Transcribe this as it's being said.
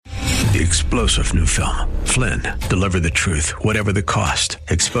the explosive new film, Flynn, deliver the truth, whatever the cost.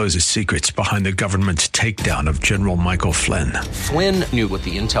 Exposes secrets behind the government's takedown of General Michael Flynn. Flynn knew what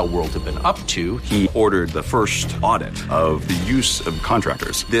the intel world had been up to. He ordered the first audit of the use of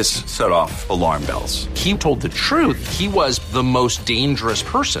contractors. This set off alarm bells. He told the truth. He was the most dangerous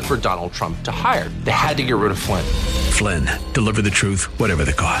person for Donald Trump to hire. They had to get rid of Flynn. Flynn, deliver the truth, whatever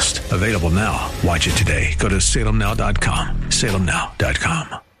the cost. Available now. Watch it today. Go to salemnow.com.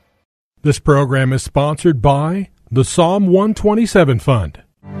 salemnow.com. This program is sponsored by the Psalm 127 Fund.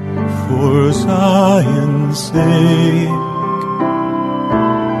 For Zion's sake,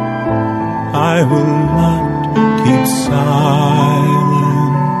 I will not keep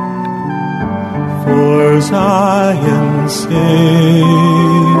silent. For Zion's sake,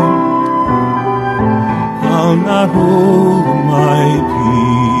 I'll not hold my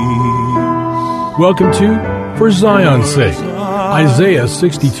peace. Welcome to For Zion's Sake. Isaiah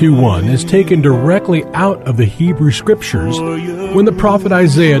 62:1 is taken directly out of the Hebrew Scriptures when the prophet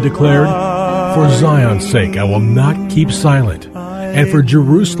Isaiah declared, "For Zion's sake I will not keep silent, and for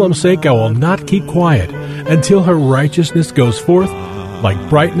Jerusalem's sake I will not keep quiet, until her righteousness goes forth like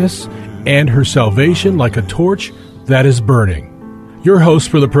brightness, and her salvation like a torch that is burning." Your hosts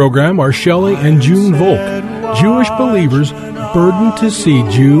for the program are Shelley and June Volk, Jewish believers burdened to see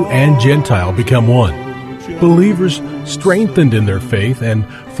Jew and Gentile become one. Believers strengthened in their faith and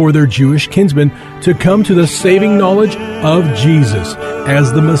for their Jewish kinsmen to come to the saving knowledge of Jesus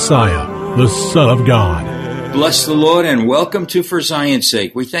as the Messiah, the Son of God. Bless the Lord and welcome to For Zion's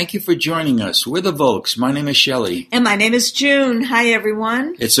Sake. We thank you for joining us. We're the Volks. My name is Shelley. And my name is June. Hi,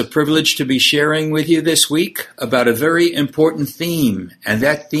 everyone. It's a privilege to be sharing with you this week about a very important theme, and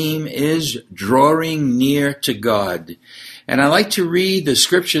that theme is drawing near to God. And I like to read the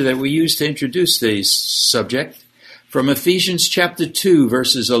scripture that we use to introduce this subject from Ephesians chapter 2,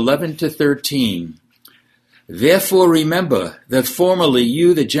 verses 11 to 13. Therefore remember that formerly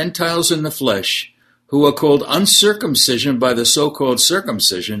you, the Gentiles in the flesh, who are called uncircumcision by the so-called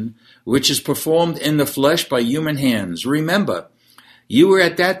circumcision, which is performed in the flesh by human hands. Remember, you were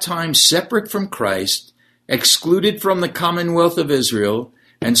at that time separate from Christ, excluded from the commonwealth of Israel,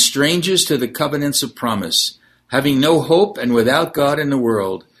 and strangers to the covenants of promise, having no hope and without God in the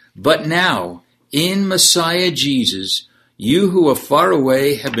world. But now, in Messiah Jesus, you who are far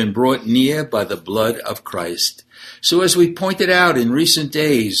away have been brought near by the blood of Christ. So as we pointed out in recent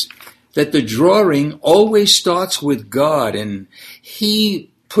days, that the drawing always starts with God, and He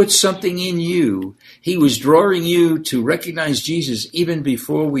put something in you. He was drawing you to recognize Jesus even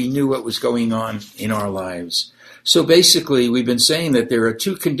before we knew what was going on in our lives. So basically, we've been saying that there are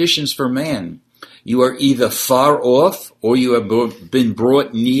two conditions for man. You are either far off or you have been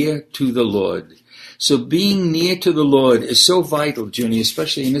brought near to the Lord. So being near to the Lord is so vital, Junie,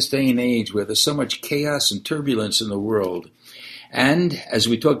 especially in this day and age where there's so much chaos and turbulence in the world. And as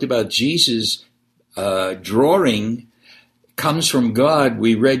we talked about, Jesus' drawing comes from God.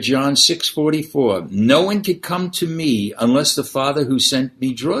 We read John 6:44. No one can come to me unless the Father who sent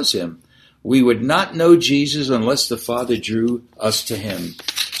me draws him. We would not know Jesus unless the Father drew us to him.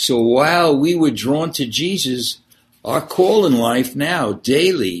 So while we were drawn to Jesus, our call in life now,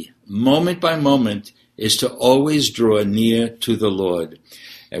 daily, moment by moment, is to always draw near to the Lord.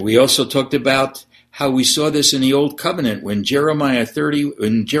 And we also talked about how we saw this in the Old Covenant when Jeremiah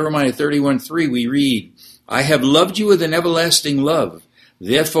 31:3 we read, I have loved you with an everlasting love.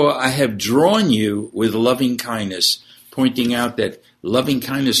 Therefore I have drawn you with loving kindness, pointing out that loving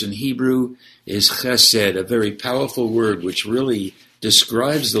kindness in Hebrew is chesed, a very powerful word which really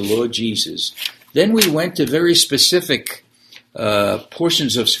describes the Lord Jesus. Then we went to very specific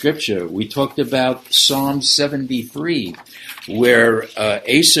portions of Scripture. We talked about Psalm 73, where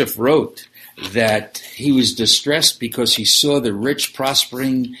Asaph wrote that he was distressed because he saw the rich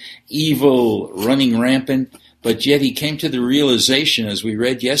prospering, evil running rampant, but yet he came to the realization, as we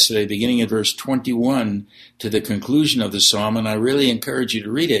read yesterday, beginning at verse 21 to the conclusion of the psalm, and I really encourage you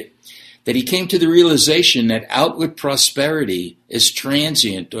to read it, that he came to the realization that outward prosperity is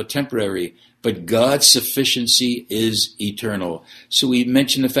transient or temporary, but God's sufficiency is eternal. So we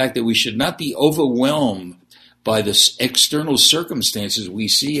mentioned the fact that we should not be overwhelmed by the external circumstances we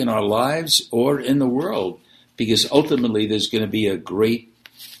see in our lives or in the world, because ultimately there's going to be a great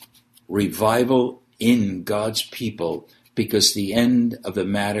revival in God's people, because the end of the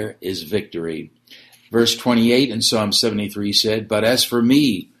matter is victory. Verse 28 in Psalm 73 said, but as for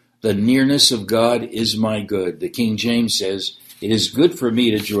me, the nearness of God is my good. The King James says, it is good for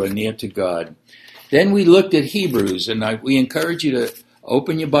me to draw near to God. Then we looked at Hebrews, and we encourage you to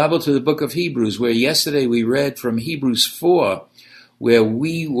open your Bible to the book of Hebrews, where yesterday we read from Hebrews 4, where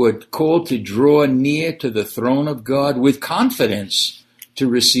we were called to draw near to the throne of God with confidence to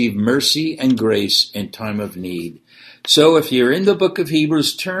receive mercy and grace in time of need. So if you're in the book of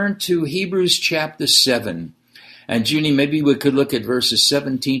Hebrews, turn to Hebrews chapter 7. And Junie, maybe we could look at verses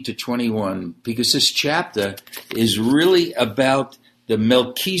 17 to 21, because this chapter is really about the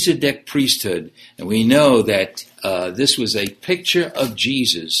Melchizedek priesthood. And we know that this was a picture of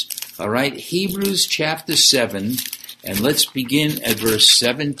Jesus. All right, Hebrews chapter 7, and let's begin at verse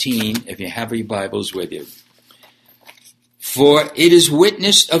 17, if you have your Bibles with you. For it is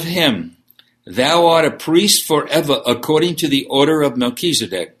witnessed of him, thou art a priest forever according to the order of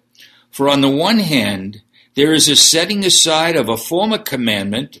Melchizedek. For on the one hand, there is a setting aside of a former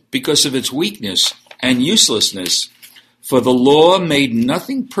commandment because of its weakness and uselessness, for the law made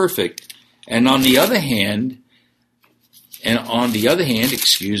nothing perfect, and on the other hand,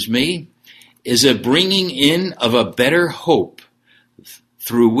 is a bringing in of a better hope,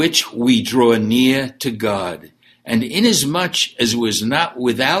 through which we draw near to God. And inasmuch as it was not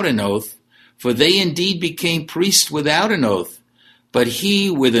without an oath, for they indeed became priests without an oath, but he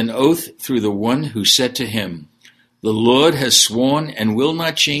with an oath through the one who said to him, the Lord has sworn and will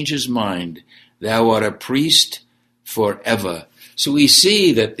not change his mind, thou art a priest forever. So we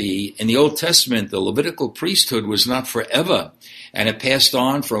see that in the Old Testament, the Levitical priesthood was not forever, and it passed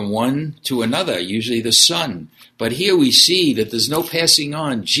on from one to another, usually the son. But here we see that there's no passing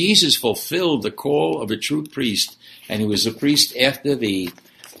on. Jesus fulfilled the call of a true priest, and he was a priest after the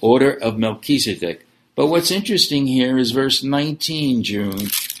order of Melchizedek. But what's interesting here is verse 19, June,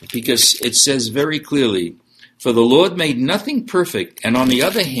 because it says very clearly, for the Lord made nothing perfect, and on the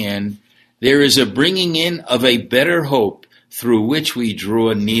other hand, there is a bringing in of a better hope through which we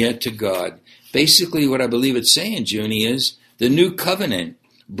draw near to God. Basically, what I believe it's saying, Junie, is the new covenant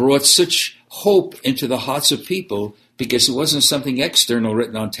brought such hope into the hearts of people because it wasn't something external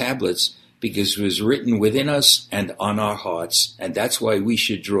written on tablets, because it was written within us and on our hearts, and that's why we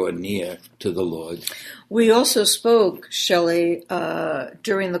should draw near to the Lord. We also spoke, Shelley,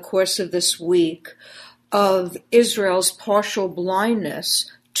 during the course of this week, of Israel's partial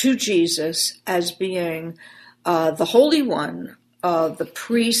blindness to Jesus as being the Holy One, the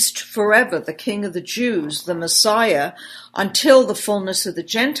priest forever, the King of the Jews, the Messiah, until the fullness of the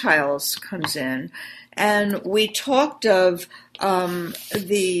Gentiles comes in. And we talked of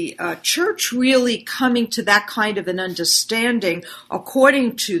the church really coming to that kind of an understanding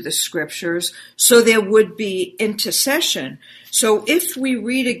according to the scriptures, so there would be intercession. So if we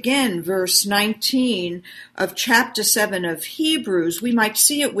read again verse 19 of chapter 7 of Hebrews, we might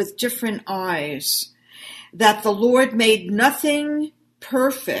see it with different eyes, that the Lord made nothing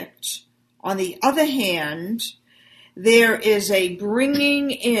perfect. On the other hand, there is a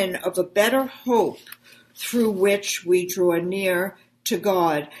bringing in of a better hope through which we draw near to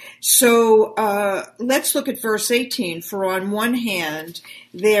God. So let's look at verse 18. For on one hand,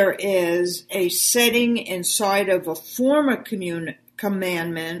 there is a setting inside of a former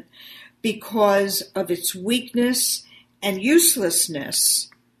commandment because of its weakness and uselessness.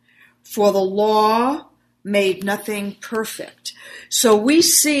 For the law made nothing perfect. So we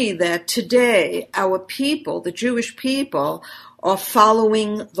see that today our people, the Jewish people, are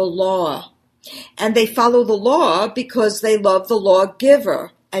following the law. And they follow the law because they love the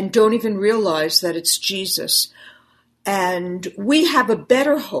lawgiver and don't even realize that it's Jesus. And we have a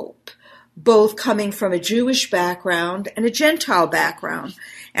better hope, both coming from a Jewish background and a Gentile background.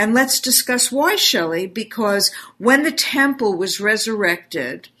 And let's discuss why, Shelley, because when the temple was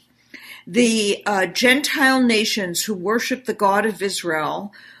resurrected, the Gentile nations who worshiped the God of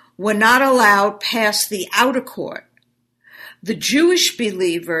Israel were not allowed past the outer court. The Jewish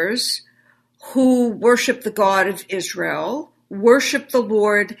believers who worship the God of Israel worship the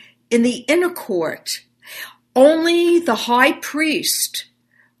Lord in the inner court. Only the high priest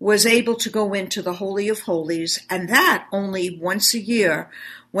was able to go into the Holy of Holies, and that only once a year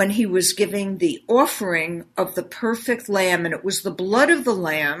when he was giving the offering of the perfect lamb, and it was the blood of the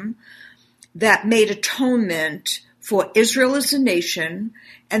lamb that made atonement for Israel as a nation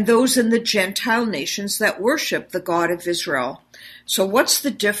and those in the Gentile nations that worship the God of Israel. So what's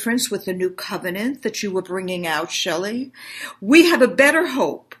the difference with the new covenant that you were bringing out, Shelley? We have a better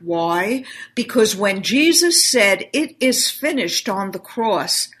hope. Why? Because when Jesus said, "It is finished" on the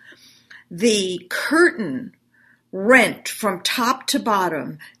cross, the curtain rent from top to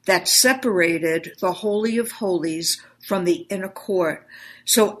bottom that separated the Holy of Holies from the inner court.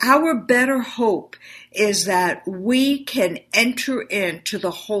 So our better hope is that we can enter into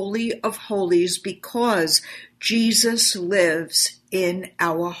the Holy of Holies because Jesus lives in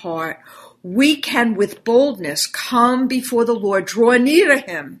our heart. we can with boldness come before the Lord, draw near to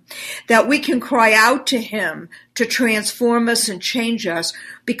him, that we can cry out to him to transform us and change us,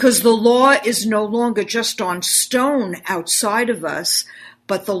 because the law is no longer just on stone outside of us,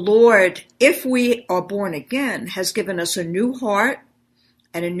 but the Lord, if we are born again, has given us a new heart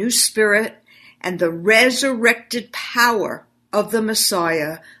and a new spirit, and the resurrected power of the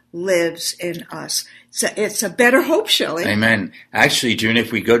Messiah lives in us. It's a better hope, Shelley. Amen. Actually, June,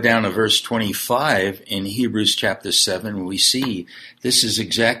 if we go down to verse 25 in Hebrews chapter 7, we see this is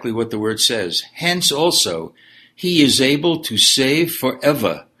exactly what the word says. Hence also, he is able to save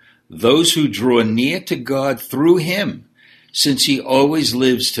forever those who draw near to God through him, since he always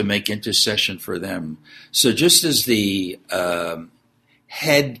lives to make intercession for them. So just as the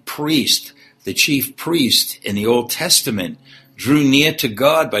head priest, the chief priest in the Old Testament, drew near to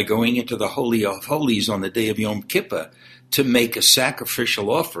God by going into the Holy of Holies on the day of Yom Kippur to make a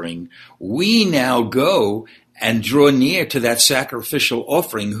sacrificial offering, we now go and draw near to that sacrificial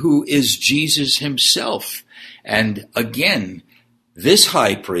offering, who is Jesus himself. And again, this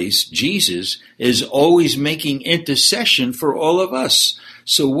high priest, Jesus, is always making intercession for all of us.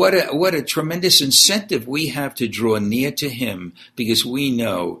 So what a tremendous incentive we have to draw near to him, because we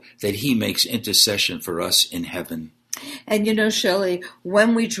know that he makes intercession for us in heaven. And you know, Shelley,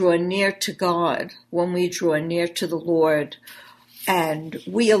 when we draw near to God, when we draw near to the Lord, and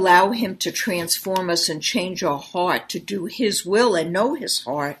we allow him to transform us and change our heart to do his will and know his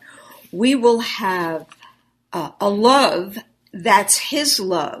heart, we will have a love that's his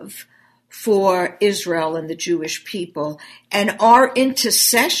love for Israel and the Jewish people. And our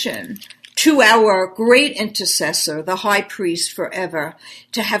intercession to our great intercessor, the high priest forever,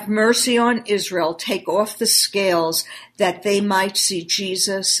 to have mercy on Israel, take off the scales, that they might see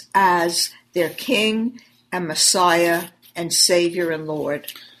Jesus as their King and Messiah and Savior and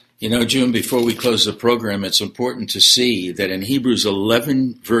Lord. You know, June, before we close the program, it's important to see that in Hebrews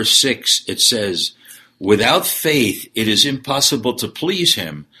 11, verse 6, it says, without faith it is impossible to please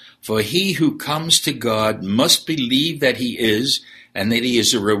him, for he who comes to God must believe that he is, and that he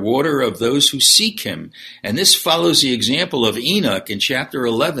is a rewarder of those who seek him. And this follows the example of Enoch in chapter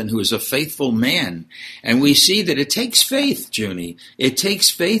 11, who is a faithful man. And we see that it takes faith, Junie. It takes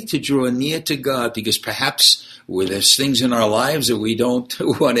faith to draw near to God, because perhaps there's things in our lives that we don't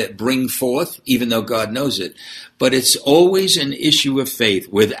want to bring forth, even though God knows it. But it's always an issue of faith.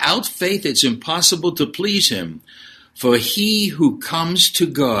 Without faith, it's impossible to please him. For he who comes to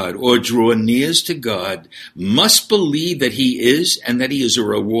God or draw nears to God must believe that he is, and that he is a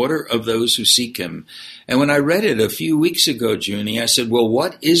rewarder of those who seek him. And when I read it a few weeks ago, Junie, I said, well,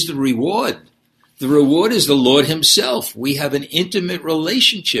 what is the reward? The reward is the Lord himself. We have an intimate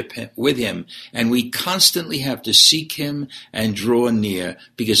relationship with him, and we constantly have to seek him and draw near,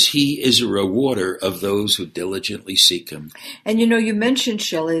 because he is a rewarder of those who diligently seek him. And you know, you mentioned,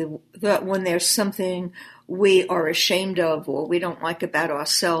 Shelley, that when there's something we are ashamed of or we don't like about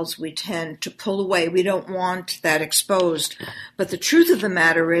ourselves, we tend to pull away. We don't want that exposed. But the truth of the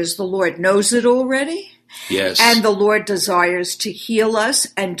matter is the Lord knows it already. Yes. And the Lord desires to heal us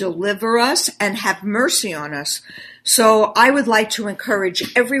and deliver us and have mercy on us. So I would like to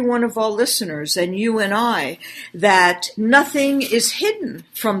encourage every one of our listeners, and you and I, that nothing is hidden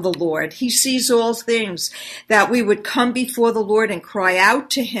from the Lord. He sees all things, that we would come before the Lord and cry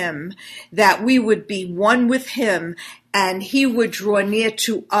out to him, that we would be one with him, and he would draw near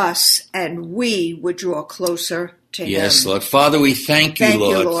to us, and we would draw closer to him. Yes, Lord. Father, we thank you,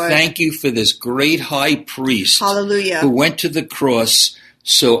 Lord. Thank you for this great high priest. Hallelujah. Who went to the cross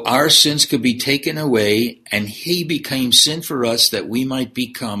so our sins could be taken away, and he became sin for us that we might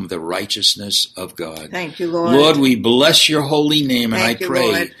become the righteousness of God. Thank you, Lord. Lord, we bless your holy name, and I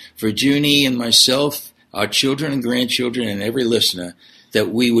pray Lord, for Junie and myself, our children and grandchildren, and every listener, that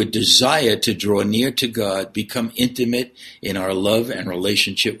we would desire to draw near to God, become intimate in our love and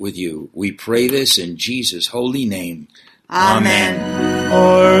relationship with you. We pray this in Jesus' holy name. Amen.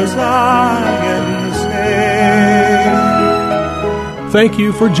 For Zion's sake. Thank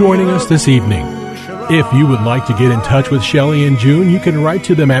you for joining us this evening. If you would like to get in touch with Shelley and June, you can write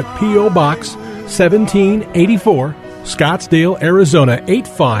to them at P.O. Box 1784, Scottsdale, Arizona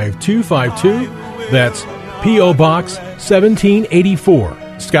 85252. That's P.O. Box 1784,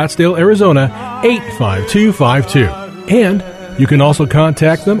 Scottsdale, Arizona 85252. And you can also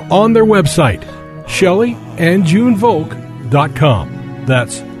contact them on their website, ShelleyandJuneVolk.com.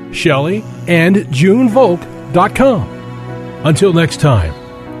 That's ShelleyandJuneVolk.com. Until next time,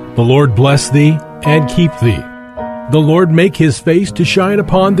 the Lord bless thee and keep thee. The Lord make his face to shine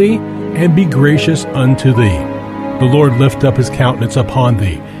upon thee and be gracious unto thee. The Lord lift up his countenance upon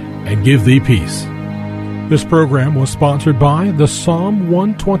thee and give thee peace. This program was sponsored by the Psalm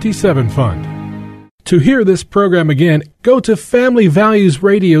 127 Fund. To hear this program again, go to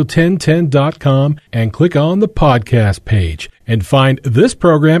FamilyValuesRadio1010.com and click on the podcast page and find this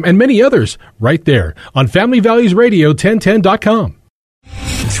program and many others right there on FamilyValuesRadio1010.com.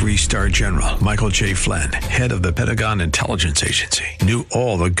 3-star General Michael J. Flynn, head of the Pentagon Intelligence Agency, knew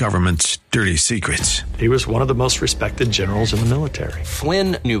all the government's dirty secrets. He was one of the most respected generals in the military.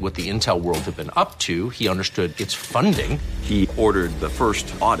 Flynn knew what the intel world had been up to. He understood its funding. He ordered the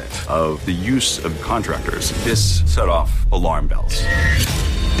first audit of the use of contractors. This set off alarm bells.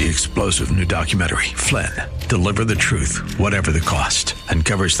 The explosive new documentary, Flynn, Deliver the Truth, Whatever the Cost,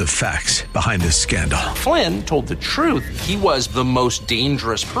 uncovers the facts behind this scandal. Flynn told the truth. He was the most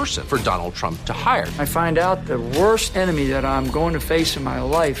dangerous person for Donald Trump to hire. I find out the worst enemy that I'm going to face in my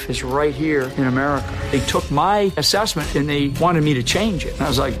life is right here in America. They took my assessment and they wanted me to change it. And I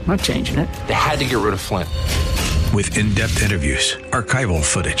was like, I'm not changing it. They had to get rid of Flynn. With in-depth interviews, archival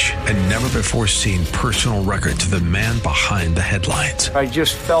footage, and never-before-seen personal records of the man behind the headlines. I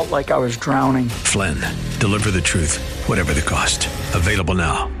just felt like I was drowning. Flynn, Deliver the Truth, Whatever the Cost. Available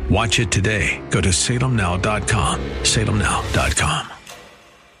now. Watch it today. Go to salemnow.com. salemnow.com.